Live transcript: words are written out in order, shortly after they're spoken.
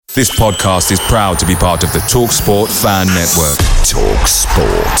This podcast is proud to be part of the TalkSport Fan Network.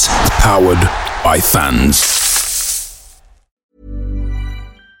 TalkSport. Powered by fans.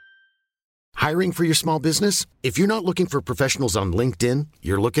 Hiring for your small business? If you're not looking for professionals on LinkedIn,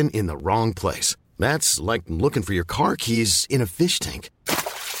 you're looking in the wrong place. That's like looking for your car keys in a fish tank.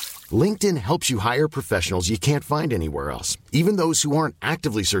 LinkedIn helps you hire professionals you can't find anywhere else, even those who aren't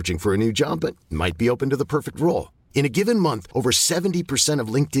actively searching for a new job but might be open to the perfect role. In a given month, over 70% of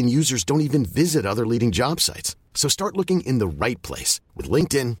LinkedIn users don't even visit other leading job sites. So start looking in the right place. With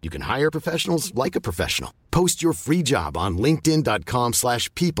LinkedIn, you can hire professionals like a professional. Post your free job on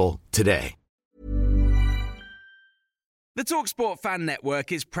linkedin.com/people today. The TalkSport Fan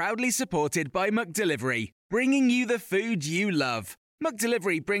Network is proudly supported by McDelivery, bringing you the food you love.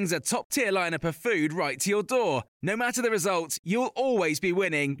 McDelivery brings a top-tier lineup of food right to your door. No matter the result, you'll always be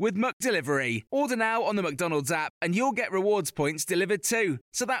winning with McDelivery. Order now on the McDonald's app and you'll get rewards points delivered too.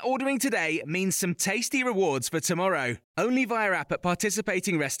 So that ordering today means some tasty rewards for tomorrow. Only via app at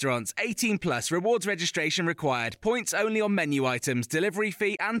participating restaurants. 18 plus. Rewards registration required. Points only on menu items. Delivery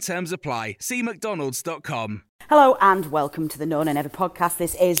fee and terms apply. See mcdonalds.com. Hello and welcome to the Known and Never podcast.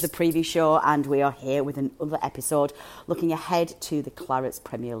 This is the preview show and we are here with another episode looking ahead to the Clarets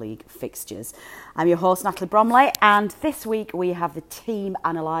Premier League fixtures. I'm your host Natalie Bromley and this week we have the team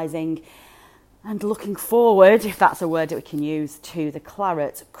analysing and looking forward, if that's a word that we can use, to the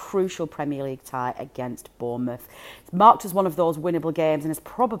Clarets' crucial Premier League tie against Bournemouth. It's marked as one of those winnable games and has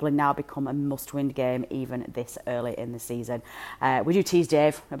probably now become a must-win game even this early in the season. We do tease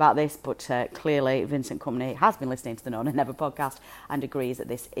Dave about this, but clearly Vincent Company has been listening to the Known and Never podcast and agrees that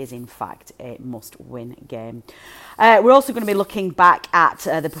this is in fact a must-win game. We're also going to be looking back at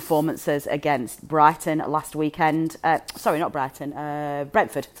the performances against Brighton last weekend.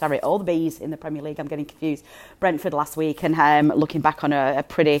 Brentford. Sorry, all the B's in the Premier League, I'm getting confused. Brentford last week and looking back on a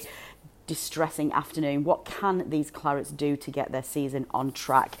pretty distressing afternoon. What can these Clarets do to get their season on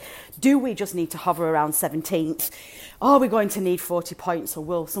track? Do we just need to hover around 17th? Are we going to need 40 points, or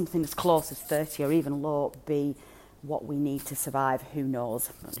will something as close as 30 or even low be what we need to survive? Who knows?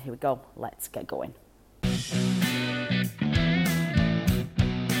 But here we go. Let's get going.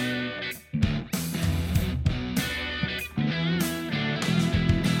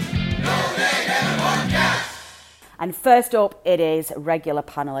 And first up, it is regular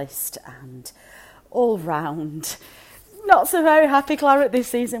panellist and all-round not so very happy Claret this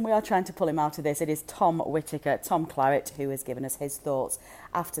season. We are trying to pull him out of this. It is Tom Whittaker, Tom Claret, who has given us his thoughts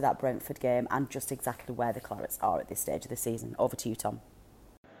after that Brentford game and just exactly where the Clarets are at this stage of the season. Over to you, Tom.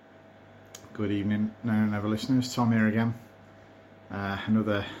 Good evening, Known and Never listeners. Tom here again.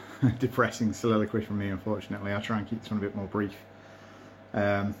 Another depressing soliloquy from me, unfortunately. I'll try and keep this one a bit more brief.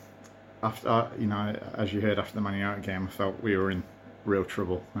 After, as you heard after the Man United game, I felt we were in real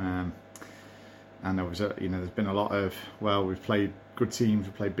trouble. And there was, there's been a lot of, we've played good teams,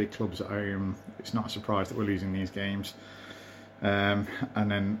 we've played big clubs at home. It's not a surprise that we're losing these games. And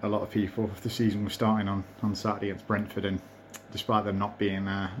then a lot of people, the season was starting on Saturday against Brentford, and despite them not being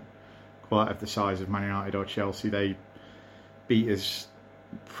quite of the size of Man United or Chelsea, they beat us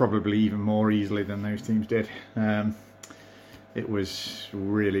probably even more easily than those teams did. It was a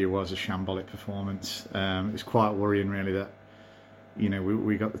shambolic performance. It was quite worrying, really, that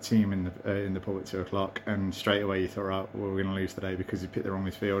we got the team in the pub at 2:00, and straight away you thought, right, well, we're going to lose today because he picked the wrong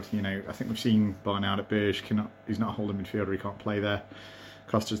midfield. I think we've seen by now that Berge he's not a holding midfielder, he can't play there.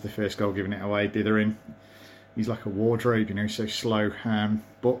 Cost us the first goal, giving it away. Dithering, he's like a wardrobe, so slow.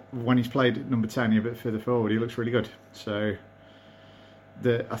 But when he's played at number 10, a bit further forward, he looks really good. So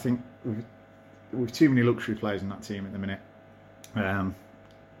I think we've too many luxury players in that team at the minute.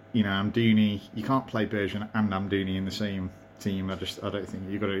 Amdouni, you can't play Berge and Amdouni in the same team. I don't think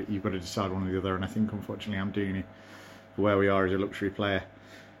you've got to decide one or the other. And I think unfortunately Amdouni, for where we are as a luxury player,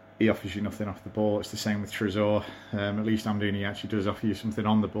 he offers you nothing off the ball. It's the same with Trésor. At least Amdouni actually does offer you something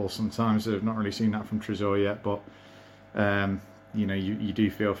on the ball sometimes. I've not really seen that from Trésor yet, but you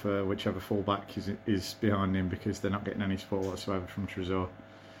do feel for whichever fullback is behind him, because they're not getting any support whatsoever from Trésor.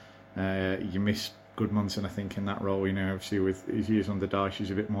 You miss Goodmanson, I think, in that role. Obviously with his years under Dyche,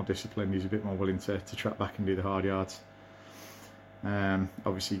 he's a bit more disciplined, he's a bit more willing to track back and do the hard yards.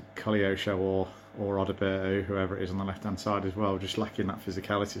 Obviously Koleosho or Odeberto, whoever it is on the left hand side as well, just lacking that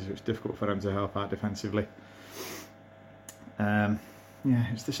physicality, so it's difficult for them to help out defensively.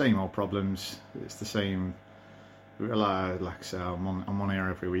 It's the same old problems. It's the same, like I say, I'm on here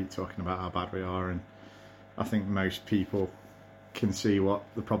every week talking about how bad we are, and I think most people can see what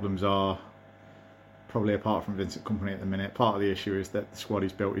the problems are, probably apart from Vincent Kompany at the minute. Part of the issue is that the squad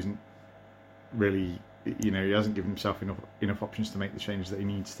he's built isn't really he hasn't given himself enough options to make the changes that he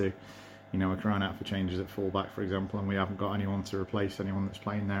needs to. We're crying out for changes at full-back, for example, and we haven't got anyone to replace anyone that's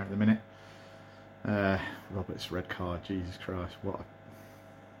playing there at the minute. Robert's red card, Jesus Christ, what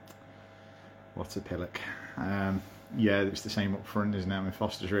a pillock. It's the same up front, isn't it? I mean,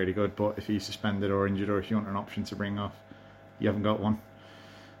 Foster's really good, but if he's suspended or injured, or if you want an option to bring off, you haven't got one.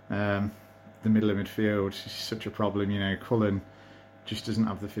 The middle of midfield is such a problem. Cullen just doesn't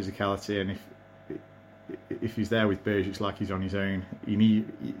have the physicality, and if he's there with Burge, it's like he's on his own.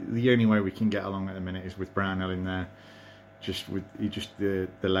 The only way we can get along at the minute is with Brownhill in there, just with the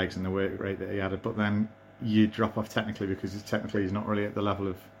legs and the work rate that he added. But then you drop off technically, because he's not really at the level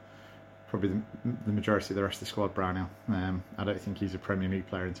of probably the majority of the rest of the squad. Brownhill, I don't think he's a Premier League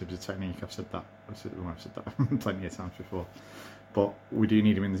player in terms of technique. I've said that plenty of times before. But we do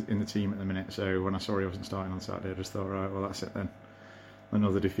need him in the team at the minute. So when I saw he wasn't starting on Saturday, I just thought, right, well, that's it then.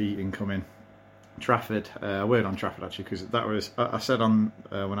 Another defeat incoming. Trafford, a word on Trafford actually, because that was, I said on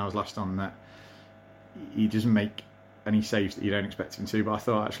when I was last on that he doesn't make any saves that you don't expect him to, but I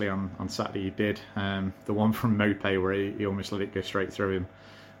thought actually on Saturday he did. The one from Mope where he almost let it go straight through him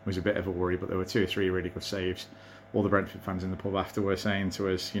was a bit of a worry, but there were 2 or 3 really good saves. All the Brentford fans in the pub after were saying to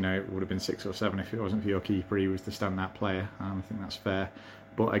us, it would have been 6 or 7 if it wasn't for your keeper. He was the standout player. I think that's fair.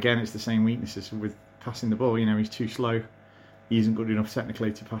 But again, it's the same weaknesses with passing the ball. He's too slow. He isn't good enough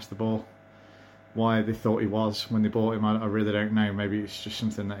technically to pass the ball. Why they thought he was when they bought him, I really don't know. Maybe it's just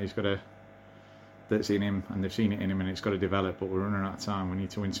something that that's in him, and they've seen it in him, and it's got to develop. But we're running out of time. We need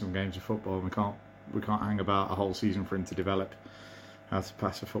to win some games of football, and we can't hang about a whole season for him to develop how to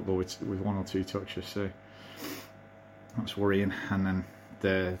pass a football with 1 or 2 touches. So that's worrying. And then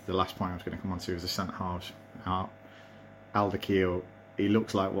the last point I was going to come on to is the centre halves. Alderkirk, he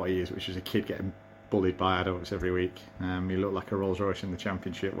looks like what he is, which is a kid getting bullied by adults every week. He looked like a Rolls Royce in the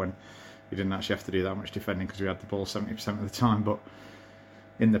Championship when he didn't actually have to do that much defending because we had the ball 70% of the time. But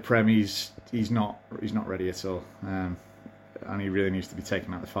in the Prem, he's not ready at all, and he really needs to be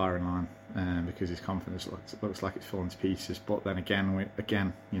taken out the firing line because his confidence looks like it's fallen to pieces. But then again,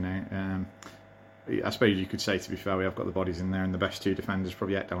 I suppose you could say, to be fair, we have got the bodies in there, and the best 2 defenders,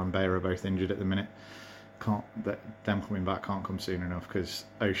 probably Ekdal and Bayer, are both injured at the minute. Them coming back can't come soon enough because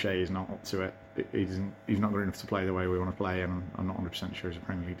O'Shea is not up to it. He's not good enough to play the way we want to play, and I'm not 100% sure he's a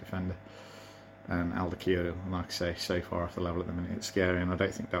Premier League defender. And Alderkirk, like I say, so far off the level at the minute, it's scary, and I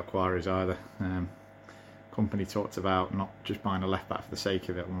don't think Delquire is either. Company talked about not just buying a left back for the sake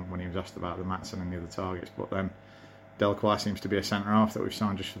of it when he was asked about the Maatsen and the other targets, but then Delquire seems to be a centre half that we've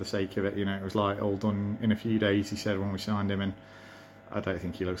signed just for the sake of it. It was like all done in a few days, he said, when we signed him, and I don't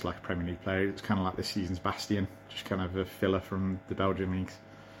think he looks like a Premier League player. It's kind of like this season's Bastion, just kind of a filler from the Belgian leagues.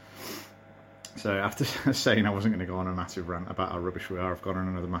 So after saying I wasn't going to go on a massive rant about how rubbish we are, I've gone on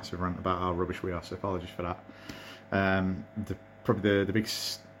another massive rant about how rubbish we are, so apologies for that. Probably the big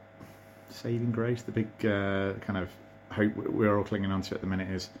saving grace, the big kind of hope we're all clinging on to at the minute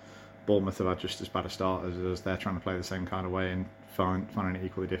is Bournemouth have had just as bad a start as us. They're trying to play the same kind of way and finding it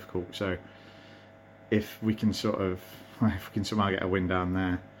equally difficult. So if we can somehow get a win down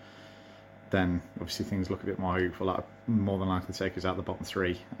there, then obviously things look a bit more hopeful. That would more than likely take us out the bottom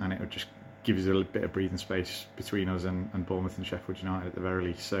 3, and it would just give us a little bit of breathing space between us and Bournemouth and Sheffield United at the very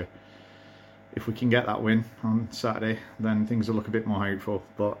least. So if we can get that win on Saturday, then things will look a bit more hopeful.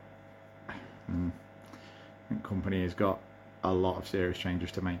 But I think Company has got a lot of serious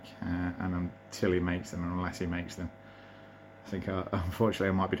changes to make, and until he makes them, and unless he makes them, I think unfortunately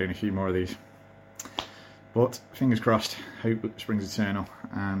I might be doing a few more of these. But fingers crossed, hope springs eternal,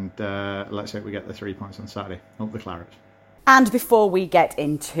 and let's hope we get the 3 points on Saturday. Up the Clarets. And before we get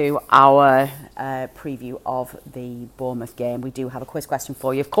into our preview of the Bournemouth game, we do have a quiz question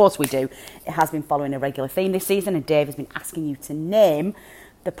for you. Of course we do. It has been following a regular theme this season, and Dave has been asking you to name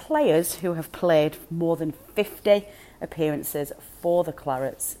the players who have played more than 50 appearances for the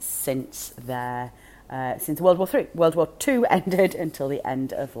Clarets since World War III. World War II ended until the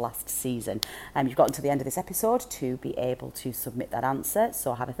end of last season. You've got until the end of this episode to be able to submit that answer.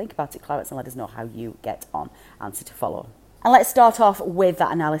 So have a think about it, Clarets, and let us know how you get on. Answer to follow. And let's start off with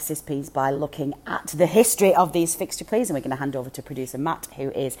that analysis piece by looking at the history of these fixture plays. And we're going to hand over to producer Matt,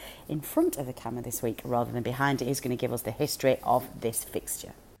 who is in front of the camera this week rather than behind it. He's going to give us the history of this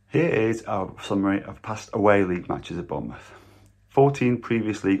fixture. Here is our summary of past away league matches at Bournemouth. 14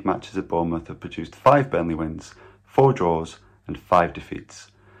 previous league matches at Bournemouth have produced 5 Burnley wins, 4 draws and 5 defeats.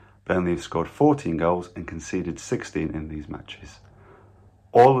 Burnley have scored 14 goals and conceded 16 in these matches.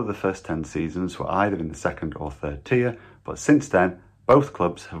 All of the first 10 seasons were either in the second or third tier, but since then, both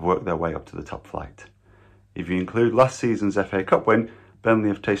clubs have worked their way up to the top flight. If you include last season's FA Cup win, Burnley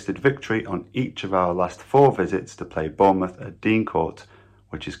have tasted victory on each of our last 4 visits to play Bournemouth at Dean Court,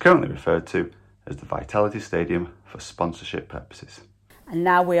 which is currently referred to as the Vitality Stadium for sponsorship purposes. And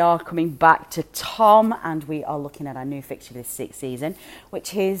now we are coming back to Tom, and we are looking at our new fixture this season,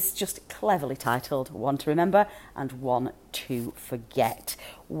 which is just cleverly titled One to Remember and One to Forget.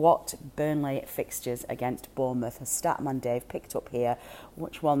 What Burnley fixtures against Bournemouth has Statman Dave picked up here?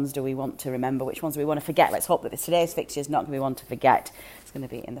 Which ones do we want to remember? Which ones do we want to forget? Let's hope that today's fixture is not going to be one to forget. It's going to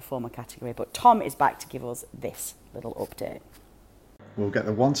be in the former category. But Tom is back to give us this little update. We'll get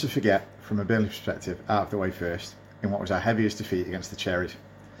the one to forget from a Burnley perspective out of the way first, in what was our heaviest defeat against the Cherries.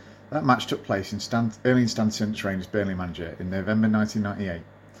 That match took place early in Stan Ternent's reign as Burnley manager in November 1998.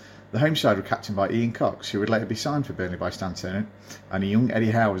 The home side were captained by Ian Cox, who would later be signed for Burnley by Stan Ternent, and a young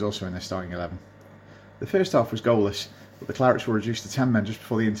Eddie Howe was also in their starting 11. The first half was goalless, but the Clarets were reduced to 10 men just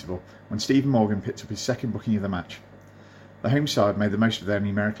before the interval when Stephen Morgan picked up his second booking of the match. The home side made the most of their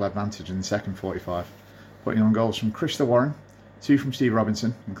numerical advantage in the second 45, putting on goals from Chris Warren, 2 from Steve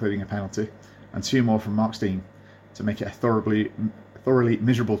Robinson, including a penalty, and 2 more from Mark Steen, to make it a thoroughly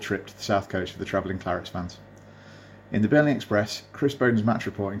miserable trip to the South Coast for the travelling Clarets fans. In the Burnley Express, Chris Bowden's match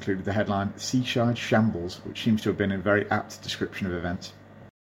report included the headline Seaside Shambles, which seems to have been a very apt description of events.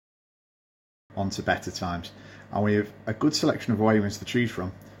 On to better times, and we have a good selection of away wins to choose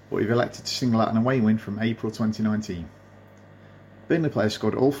from, but we've elected to single out an away win from April 2019. Burnley players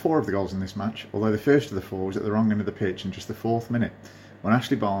scored all 4 of the goals in this match, although the first of the 4 was at the wrong end of the pitch in just the 4th minute, when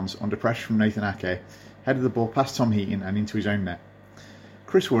Ashley Barnes, under pressure from Nathan Ake, headed the ball past Tom Heaton and into his own net.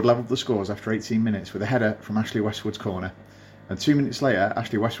 Chris Wood levelled the scores after 18 minutes with a header from Ashley Westwood's corner, and 2 minutes later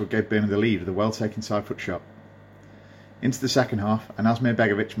Ashley Westwood gave Burnley the lead with a well-taken side-foot shot. Into the second half, and Asmir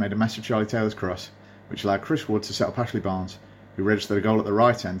Begovic made a mess of Charlie Taylor's cross, which allowed Chris Wood to set up Ashley Barnes, who registered a goal at the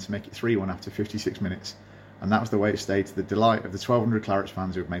right end to make it 3-1 after 56 minutes, and that was the way it stayed, to the delight of the 1,200 Clarets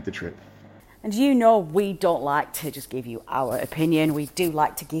fans who had made the trip. And you know we don't like to just give you our opinion. We do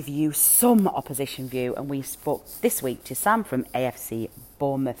like to give you some opposition view. And we spoke this week to Sam from AFC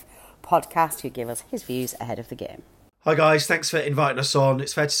Bournemouth podcast, who gave us his views ahead of the game. Hi guys, thanks for inviting us on.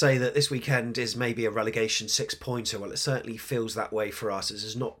 It's fair to say that this weekend is maybe a relegation 6-pointer. Well, it certainly feels that way for us. It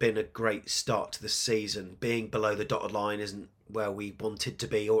has not been a great start to the season. Being below the dotted line isn't where we wanted to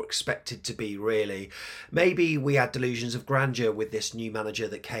be or expected to be, really. Maybe we had delusions of grandeur with this new manager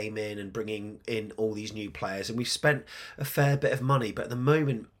that came in and bringing in all these new players, and we've spent a fair bit of money, but at the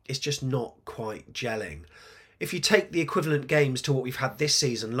moment it's just not quite gelling. If you take the equivalent games to what we've had this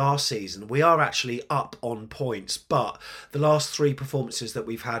season, last season, we are actually up on points, but the last 3 performances that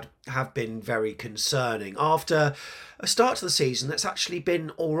we've had have been very concerning. After a start to the season that's actually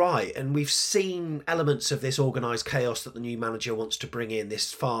been all right, and we've seen elements of this organised chaos that the new manager wants to bring in,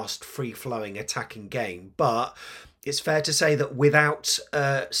 this fast, free-flowing, attacking game, but it's fair to say that without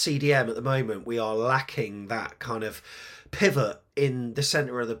CDM at the moment, we are lacking that kind of pivot in the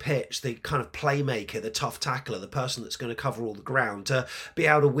centre of the pitch, the kind of playmaker, the tough tackler, the person that's going to cover all the ground to be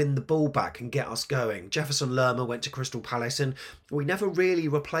able to win the ball back and get us going. Jefferson Lerma went to Crystal Palace and we never really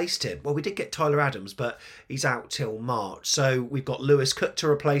replaced him. Well, we did get Tyler Adams, but he's out till March. So we've got Lewis Cook to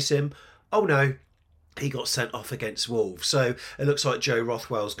replace him. Oh no, he got sent off against Wolves. So it looks like Joe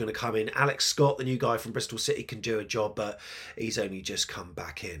Rothwell's going to come in. Alex Scott, the new guy from Bristol City, can do a job, but he's only just come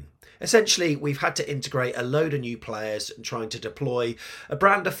back in. Essentially, we've had to integrate a load of new players and trying to deploy a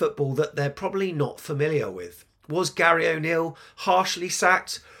brand of football that they're probably not familiar with. Was Gary O'Neill harshly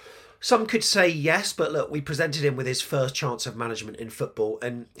sacked? Some could say yes, but look, we presented him with his first chance of management in football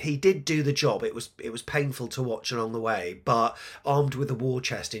and he did do the job. It was painful to watch along the way, but armed with a war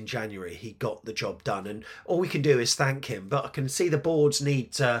chest in January, he got the job done and all we can do is thank him. But I can see the boards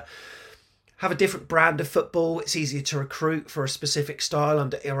need to have a different brand of football. It's easier to recruit for a specific style.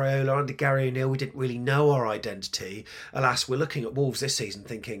 Under Iraola, under Gary O'Neill, we didn't really know our identity. Alas, we're looking at Wolves this season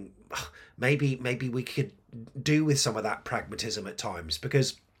thinking, maybe we could do with some of that pragmatism at times,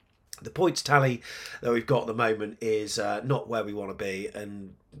 because the points tally that we've got at the moment is not where we want to be,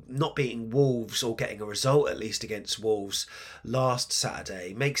 and not beating Wolves or getting a result at least against Wolves last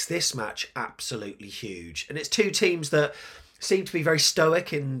Saturday makes this match absolutely huge. And it's 2 teams that seem to be very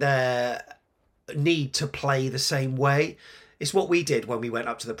stoic in their need to play the same way. It's what we did when we went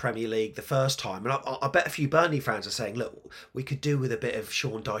up to the Premier League the first time. And I bet a few Burnley fans are saying, look, we could do with a bit of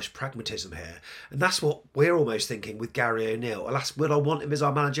Sean Dyche pragmatism here. And that's what we're almost thinking with Gary O'Neill. Alas, would I want him as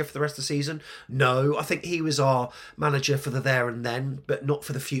our manager for the rest of the season? No, I think he was our manager for the there and then, but not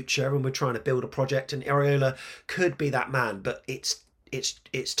for the future. And we're trying to build a project. And Iraola could be that man, but it's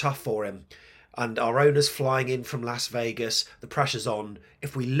tough for him. and our owners flying in from Las Vegas, the pressure's on.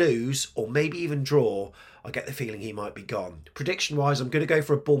 If we lose, or maybe even draw, I get the feeling he might be gone. Prediction-wise, I'm going to go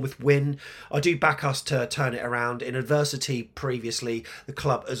for a Bournemouth win. I do back us to turn it around. In adversity previously, the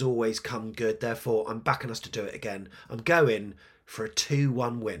club has always come good. Therefore, I'm backing us to do it again. I'm going for a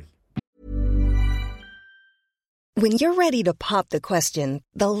 2-1 win. When you're ready to pop the question,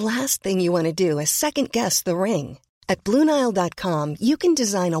 the last thing you want to do is second-guess the ring. At BlueNile.com, you can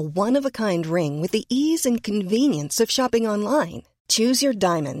design a one-of-a-kind ring with the ease and convenience of shopping online. Choose your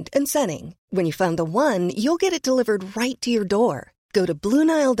diamond and setting. When you find the one, you'll get it delivered right to your door. Go to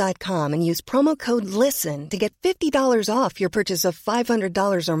BlueNile.com and use promo code LISTEN to get $50 off your purchase of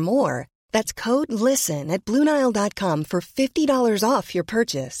 $500 or more. That's code LISTEN at BlueNile.com for $50 off your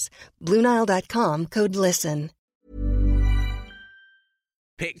purchase. BlueNile.com, code LISTEN.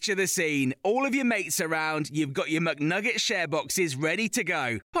 Picture the scene. All of your mates around, you've got your McNugget share boxes ready to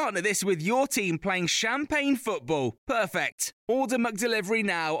go. Partner this with your team playing champagne football. Perfect. Order McDelivery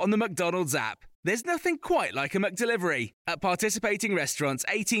now on the McDonald's app. There's nothing quite like a McDelivery. At participating restaurants,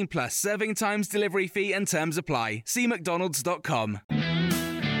 18 plus, serving times, delivery fee and terms apply. See mcdonalds.com.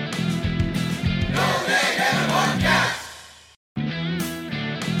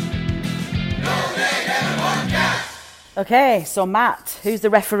 Okay, so Matt, who's the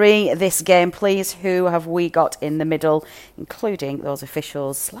referee this game, please? Who have we got in the middle, including those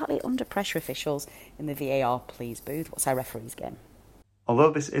officials, slightly under pressure officials in the VAR, please, booth? What's our referee's game?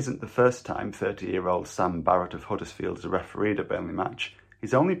 Although this isn't the first time 30-year-old Sam Barrett of Huddersfield has refereed a Burnley match,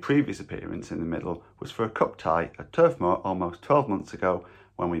 his only previous appearance in the middle was for a cup tie at Turf Moor almost 12 months ago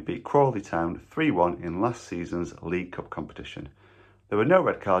when we beat Crawley Town 3-1 in last season's League Cup competition. There were no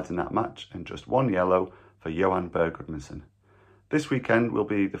red cards in that match and just one yellow for Johan Berg-Gudmundsson. This weekend will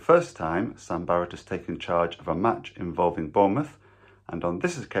be the first time Sam Barrett has taken charge of a match involving Bournemouth, and on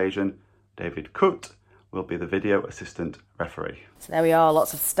this occasion, David Cutt will be the video assistant referee. So there we are,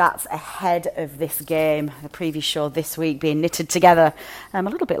 lots of stats ahead of this game. The preview show this week being knitted together, a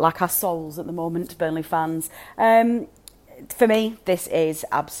little bit like our souls at the moment, Burnley fans. For me, this is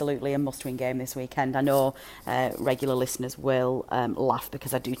absolutely a must-win game this weekend. I know regular listeners will laugh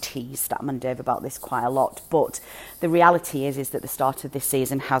because I do tease Statman and Dave about this quite a lot, but the reality is that the start of this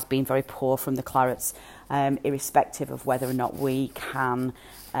season has been very poor from the Clarets, irrespective of whether or not we can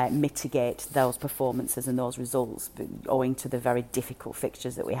mitigate those performances and those results owing to the very difficult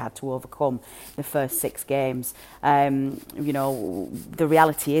fixtures that we had to overcome the first 6 games. The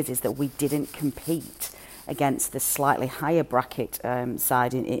reality is that we didn't compete against the slightly higher bracket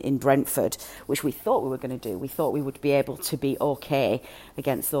side in Brentford, which we thought we were going to do. We thought we would be able to be okay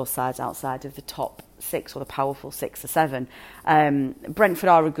against those sides outside of the top 6 or the powerful 6 or 7. Brentford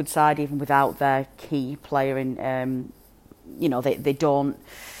are a good side even without their key player in. They don't.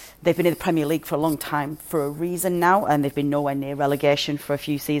 They've been in the Premier League for a long time for a reason now, and they've been nowhere near relegation for a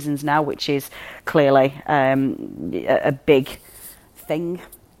few seasons now, which is clearly a big thing.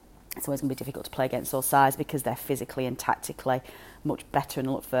 It's always going to be difficult to play against those sides because they're physically and tactically much better and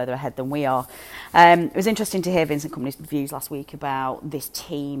a lot further ahead than we are. It was interesting to hear Vincent Kompany's views last week about this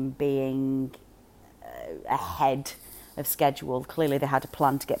team being ahead of schedule. Clearly they had a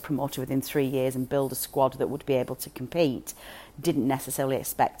plan to get promoted within 3 years and build a squad that would be able to compete. Didn't necessarily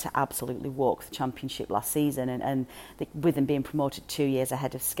expect to absolutely walk the championship last season, and with them being promoted 2 years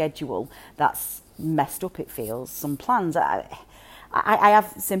ahead of schedule, that's messed up, it feels. Some plans... I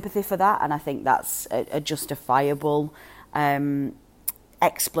have sympathy for that, and I think that's a justifiable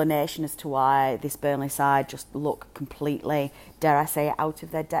explanation as to why this Burnley side just look completely, dare I say, out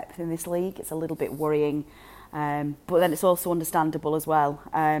of their depth in this league. It's a little bit worrying, but then it's also understandable as well.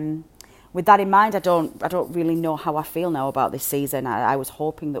 With that in mind, I don't really know how I feel now about this season. I was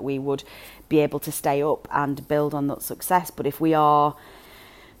hoping that we would be able to stay up and build on that success, but if we are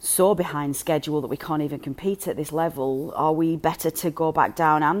so behind schedule that we can't even compete at this level, are we better to go back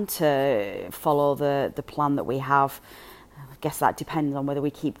down and to follow the plan that we have? I guess that depends on whether we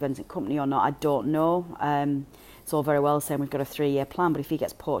keep Vincent Kompany or not. I don't know. It's all very well saying we've got a 3-year plan, but if he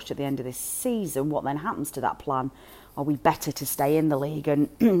gets poached at the end of this season, what then happens to that plan? Are we better to stay in the league and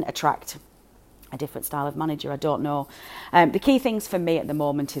attract a different style of manager? I don't know. The key things for me at the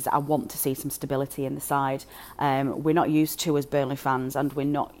moment is I want to see some stability in the side. We're not used to, as Burnley fans, and we're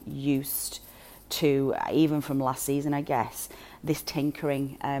not used to, even from last season, I guess, this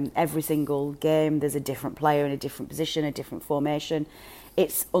tinkering. Every single game there's a different player in a different position, a different formation.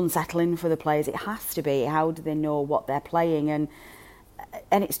 It's unsettling for the players. It has to be. How do they know what they're playing? And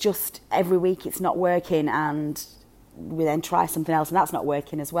it's just every week it's not working, and we then try something else and that's not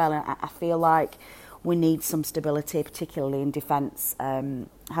working as well. And I feel like we need some stability, particularly in defence.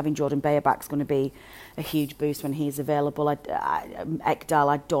 Having Jordan Bayer back is going to be a huge boost when he's available. Ekdal,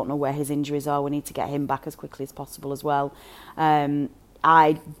 I don't know where his injuries are. We need to get him back as quickly as possible as well.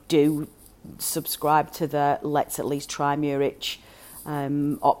 I do subscribe to the let's at least try Muric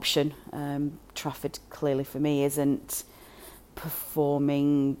option. Trafford clearly for me isn't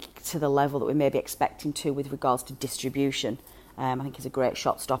performing to the level that we may be expecting to with regards to distribution. I think he's a great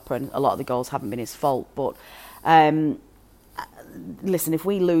shot stopper and a lot of the goals haven't been his fault. But listen, if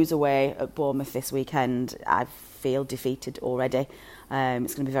we lose away at Bournemouth this weekend, I feel defeated already.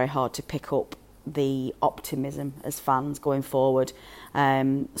 It's going to be very hard to pick up the optimism as fans going forward.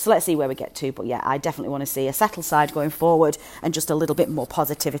 So let's see where we get to. But yeah, I definitely want to see a settled side going forward and just a little bit more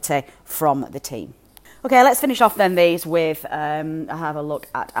positivity from the team. Okay, let's finish off then these with have a look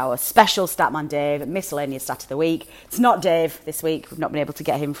at our special Statman Dave miscellaneous stat of the week. It's not Dave this week. We've not been able to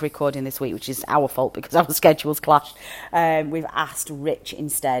get him for recording this week, which is our fault because our schedules clashed. We've asked Rich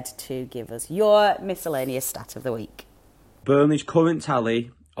instead to give us your miscellaneous stat of the week. Burnley's current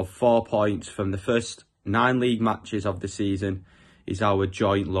tally of 4 points from the first 9 league matches of the season is our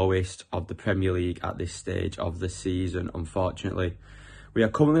joint lowest of the Premier League at this stage of the season, unfortunately. We are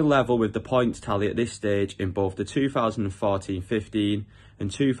currently level with the points tally at this stage in both the 2014-15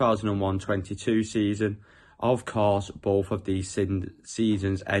 and 2001-22 season. Of course, both of these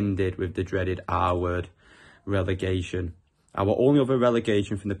seasons ended with the dreaded R-word, relegation. Our only other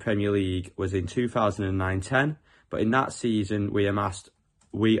relegation from the Premier League was in 2009-10, but in that season we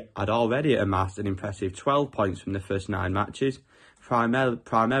had already amassed an impressive 12 points from the first 9 matches,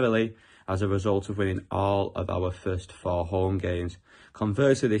 primarily as a result of winning all of our first 4 home games.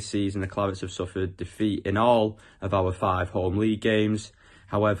 Conversely, this season, the Clarets have suffered defeat in all of our 5 home league games.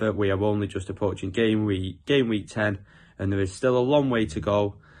 However, we are only just approaching game week 10, and there is still a long way to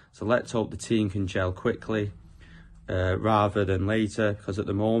go. So let's hope the team can gel quickly rather than later, because at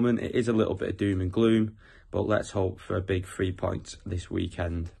the moment it is a little bit of doom and gloom. But let's hope for a big 3 points this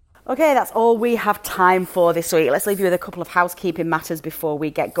weekend. Okay, that's all we have time for this week. Let's leave you with a couple of housekeeping matters before we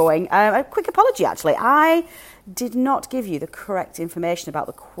get going. A quick apology, actually. I did not give you the correct information about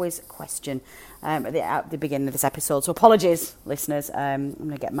the quiz question at the beginning of this episode. So apologies, listeners. I'm going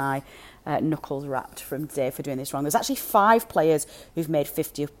to get my knuckles wrapped from Dave for doing this wrong. There's actually 5 players who've made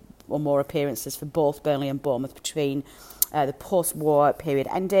 50 or more appearances for both Burnley and Bournemouth between the post-war period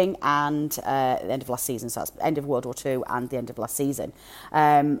ending and the end of last season. So that's the end of World War II and the end of last season.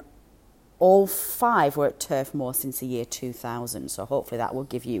 All 5 were at Turf Moor since the year 2000, so hopefully that will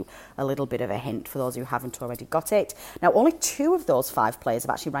give you a little bit of a hint for those who haven't already got it. Now, only 2 of those 5 players have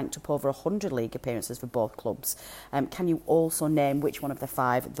actually ranked up over 100 league appearances for both clubs. Can you also name which one of the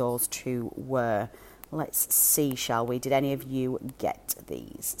 5 those 2 were? Let's see, shall we? Did any of you get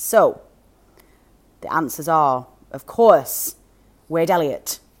these? So, the answers are, of course, Wade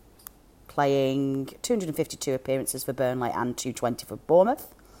Elliott, playing 252 appearances for Burnley and 220 for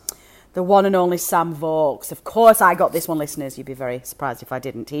Bournemouth. The one and only Sam Vokes. Of course, I got this one, listeners. You'd be very surprised if I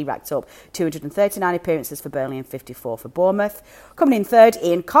didn't. He racked up 239 appearances for Burnley and 54 for Bournemouth. Coming in third,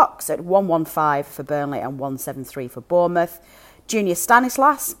 Ian Cox at 115 for Burnley and 173 for Bournemouth. Junior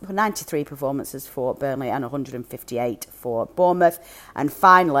Stanislas, 93 performances for Burnley and 158 for Bournemouth. And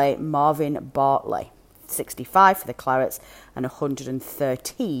finally, Marvin Bartley, 65 for the Clarets and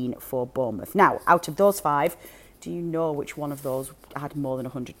 113 for Bournemouth. Now, out of those 5, do you know which one of those had more than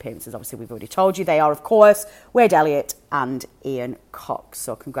 100 appearances? Obviously, we've already told you. They are, of course, Wade Elliott and Ian Cox.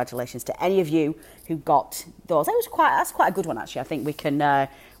 So congratulations to any of you who got those. That's quite a good one, actually. I think we can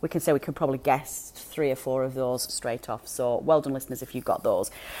say we can probably guess 3 or 4 of those straight off. So well done, listeners, if you got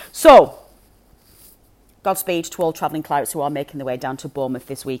those. So Godspeed to all travelling Clarets who are making their way down to Bournemouth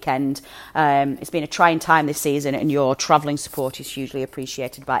this weekend. It's been a trying time this season, and your travelling support is hugely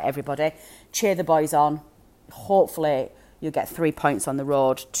appreciated by everybody. Cheer the boys on. Hopefully you'll get 3 points on the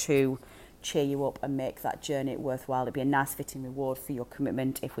road to cheer you up and make that journey worthwhile. It'll be a nice fitting reward for your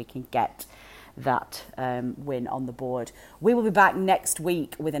commitment if we can get that win on the board. We will be back next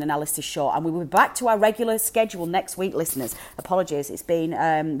week with an analysis show, and we will be back to our regular schedule next week, listeners. Apologies, it's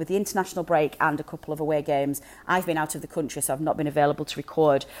been with the international break and a couple of away games. I've been out of the country, so I've not been available to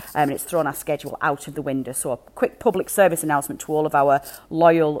record, and it's thrown our schedule out of the window. So a quick public service announcement to all of our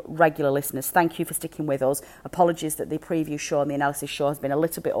loyal regular listeners. Thank you for sticking with us. Apologies that the preview show and the analysis show has been a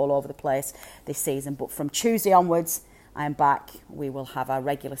little bit all over the place this season, but from Tuesday onwards I am back. We will have our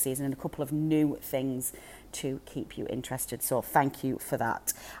regular season and a couple of new things to keep you interested. So thank you for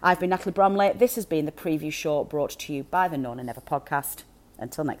that. I've been Natalie Bromley. This has been the preview show brought to you by the No Nay Never podcast.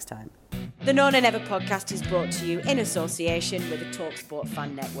 Until next time. The No Nay Never podcast is brought to you in association with the TalkSport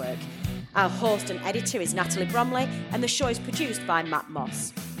Fan Network. Our host and editor is Natalie Bromley, and the show is produced by Matt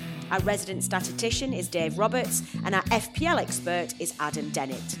Moss. Our resident statistician is Dave Roberts, and our FPL expert is Adam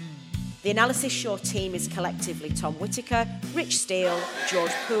Dennett. The Analysis Show team is collectively Tom Whittaker, Rich Steele,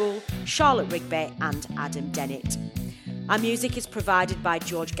 George Poole, Charlotte Rigby and Adam Dennett. Our music is provided by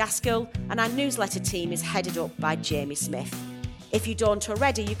George Gaskell, and our newsletter team is headed up by Jamie Smith. If you don't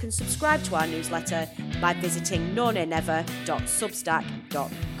already, you can subscribe to our newsletter by visiting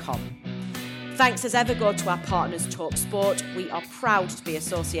nonanever.substack.com. Thanks as ever go to our partners TalkSport. We are proud to be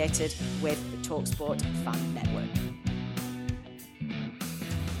associated with the TalkSport Fan Network.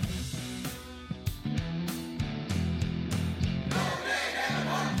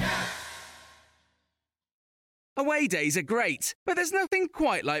 Away days are great, but there's nothing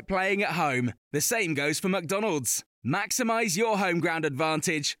quite like playing at home. The same goes for McDonald's. Maximise your home ground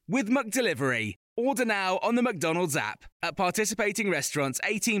advantage with McDelivery. Order now on the McDonald's app. At participating restaurants,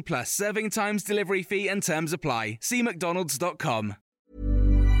 18 plus, serving times, delivery fee and terms apply. See mcdonalds.com.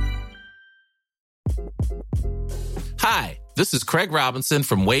 Hi, this is Craig Robinson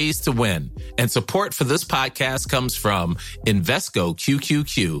from Ways to Win, and support for this podcast comes from Invesco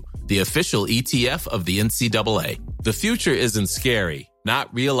QQQ, the official ETF of the NCAA. The future isn't scary.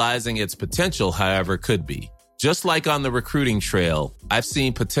 Not realizing its potential, however, could be. Just like on the recruiting trail, I've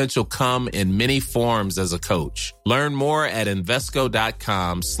seen potential come in many forms as a coach. Learn more at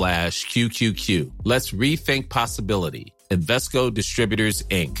Invesco.com/QQQ. Let's rethink possibility. Invesco Distributors,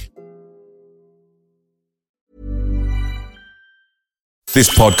 Inc. This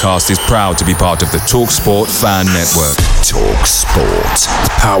podcast is proud to be part of the TalkSport Fan Network. TalkSport.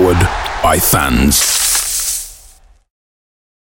 Powered by fans.